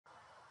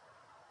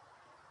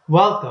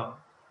Welcome!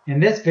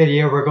 In this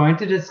video we're going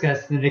to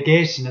discuss the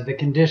negation of the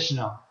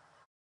conditional.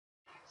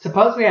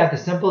 Suppose we have the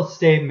simple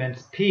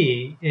statements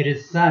P, it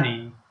is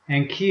sunny,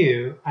 and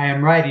Q, I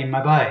am riding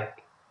my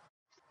bike.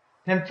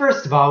 Then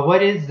first of all,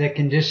 what is the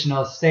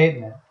conditional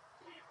statement?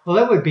 Well,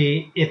 it would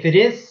be, if it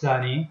is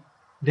sunny,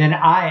 then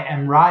I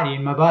am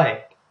riding my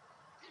bike.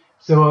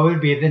 So what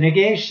would be the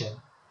negation?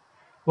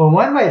 Well,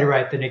 one way to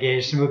write the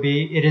negation would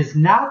be, it is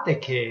not the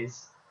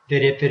case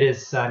that if it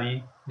is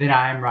sunny, then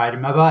I am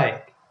riding my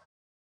bike.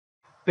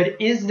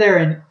 But is there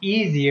an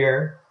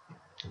easier,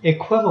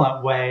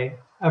 equivalent way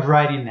of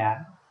writing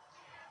that?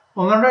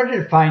 Well, in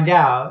order to find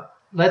out,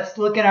 let's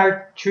look at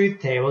our truth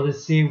table to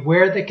see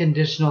where the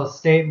conditional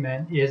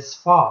statement is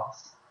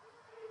false.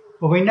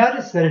 Well, we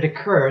notice that it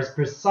occurs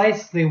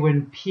precisely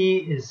when P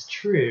is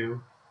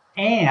true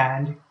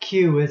and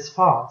Q is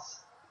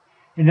false.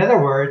 In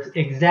other words,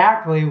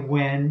 exactly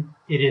when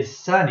it is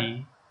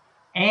sunny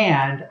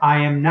and I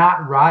am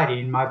not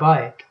riding my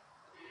bike.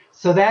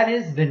 So that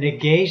is the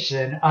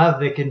negation of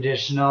the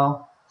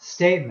conditional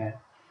statement.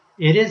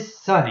 It is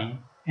sunny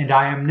and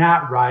I am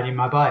not riding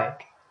my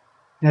bike.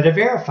 Now, to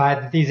verify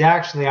that these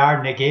actually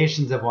are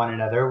negations of one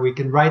another, we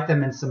can write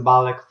them in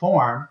symbolic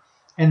form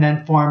and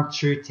then form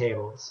truth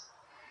tables.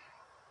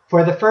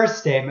 For the first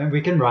statement,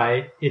 we can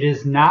write, it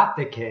is not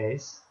the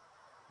case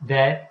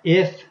that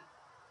if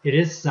it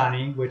is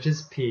sunny, which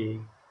is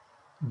P,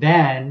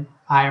 then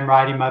I am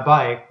riding my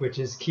bike, which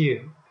is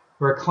Q.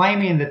 We're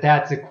claiming that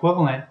that's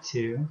equivalent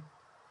to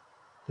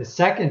the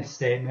second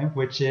statement,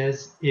 which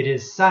is, it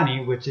is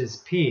sunny, which is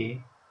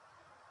P,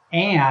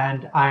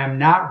 and I am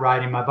not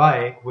riding my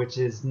bike, which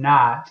is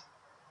not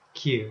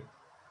Q.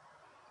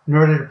 In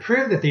order to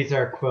prove that these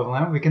are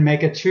equivalent, we can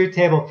make a truth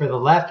table for the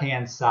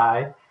left-hand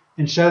side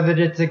and show that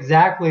it's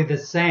exactly the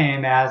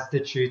same as the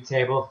truth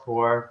table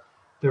for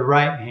the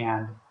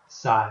right-hand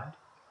side.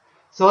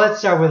 So let's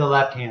start with the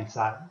left-hand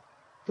side.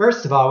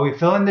 First of all, we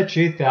fill in the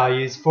truth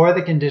values for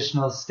the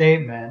conditional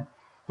statement,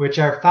 which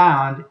are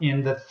found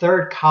in the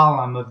third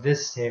column of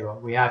this table.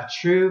 We have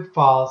true,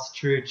 false,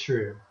 true,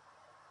 true.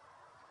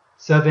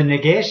 So the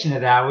negation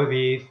of that would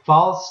be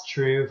false,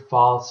 true,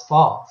 false,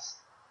 false.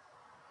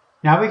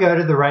 Now we go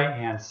to the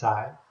right-hand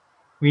side.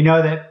 We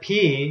know that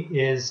P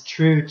is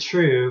true,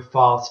 true,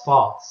 false,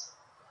 false.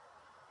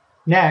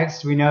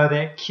 Next, we know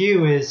that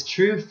Q is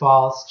true,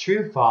 false,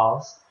 true,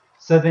 false.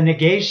 So the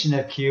negation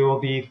of Q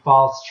will be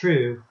false,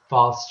 true,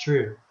 false,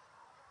 true.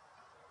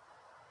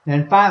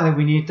 Then finally,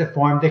 we need to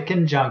form the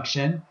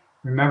conjunction.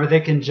 Remember, the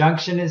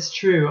conjunction is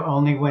true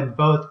only when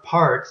both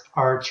parts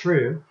are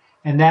true,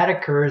 and that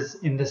occurs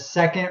in the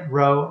second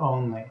row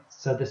only.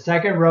 So the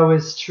second row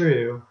is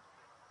true.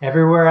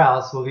 Everywhere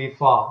else will be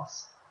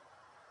false.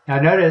 Now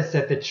notice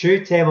that the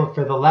truth table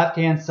for the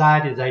left-hand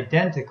side is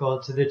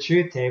identical to the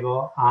truth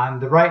table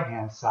on the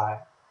right-hand side.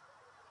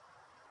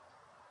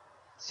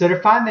 So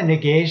to find the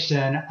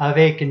negation of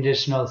a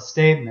conditional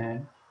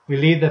statement, we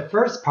leave the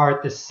first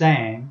part the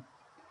same.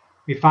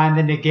 We find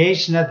the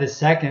negation of the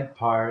second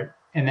part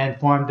and then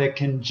form the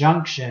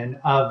conjunction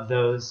of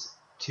those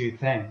two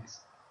things.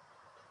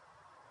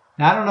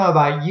 Now, I don't know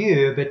about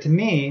you, but to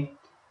me,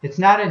 it's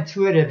not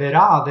intuitive at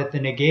all that the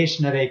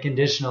negation of a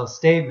conditional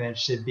statement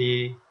should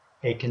be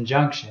a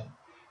conjunction.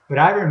 What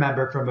I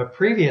remember from a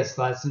previous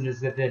lesson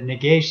is that the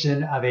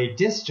negation of a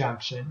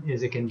disjunction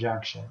is a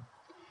conjunction.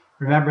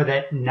 Remember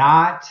that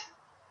not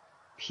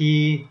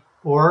P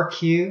or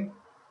Q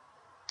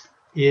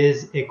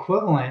is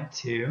equivalent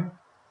to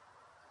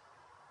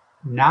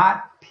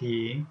not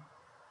P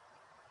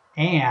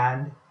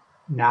and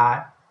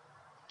not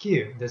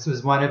Q. This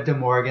was one of De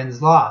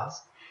Morgan's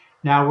laws.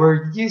 Now,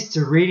 we're used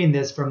to reading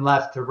this from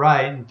left to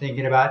right and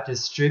thinking about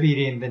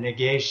distributing the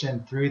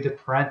negation through the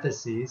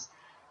parentheses.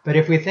 But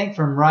if we think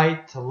from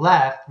right to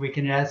left, we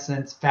can in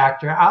essence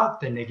factor out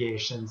the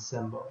negation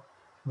symbol.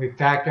 We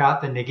factor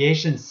out the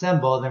negation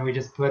symbol, then we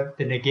just put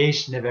the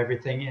negation of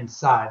everything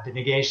inside. The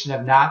negation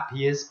of not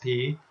P is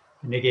P,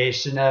 the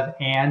negation of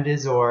and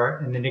is or,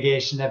 and the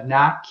negation of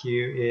not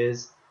Q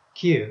is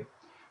Q.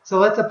 So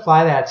let's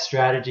apply that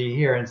strategy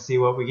here and see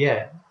what we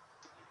get.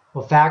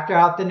 We'll factor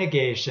out the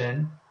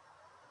negation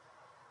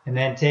and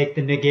then take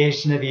the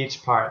negation of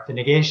each part. The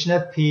negation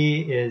of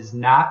P is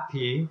not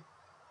P.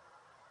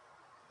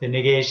 The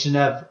negation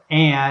of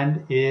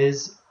and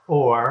is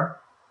or.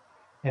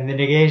 And the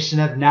negation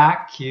of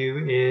not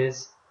Q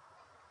is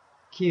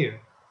Q.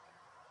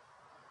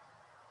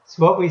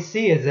 So what we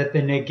see is that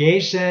the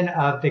negation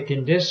of the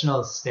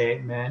conditional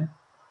statement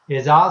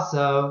is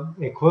also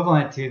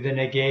equivalent to the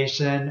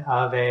negation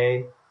of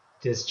a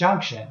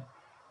disjunction.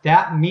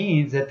 That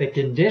means that the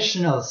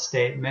conditional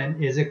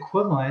statement is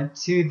equivalent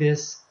to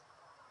this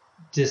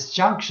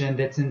disjunction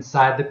that's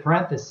inside the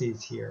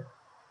parentheses here.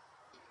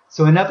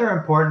 So another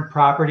important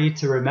property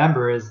to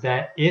remember is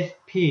that if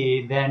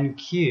P, then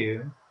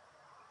Q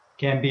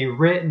can be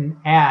written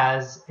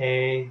as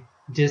a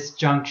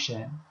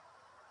disjunction.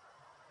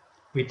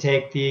 We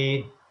take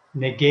the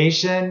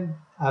negation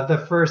of the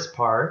first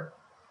part,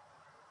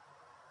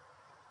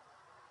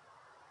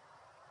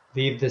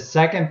 leave the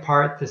second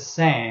part the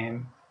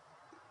same,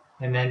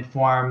 and then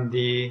form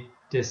the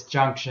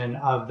disjunction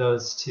of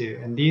those two.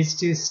 And these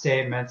two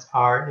statements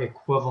are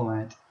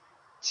equivalent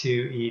to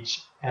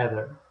each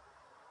other.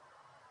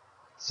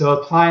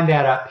 So applying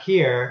that up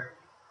here,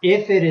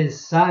 if it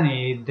is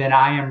sunny, then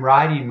I am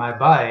riding my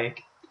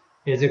bike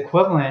is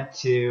equivalent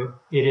to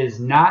it is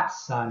not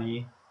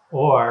sunny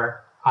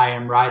or I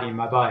am riding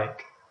my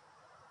bike.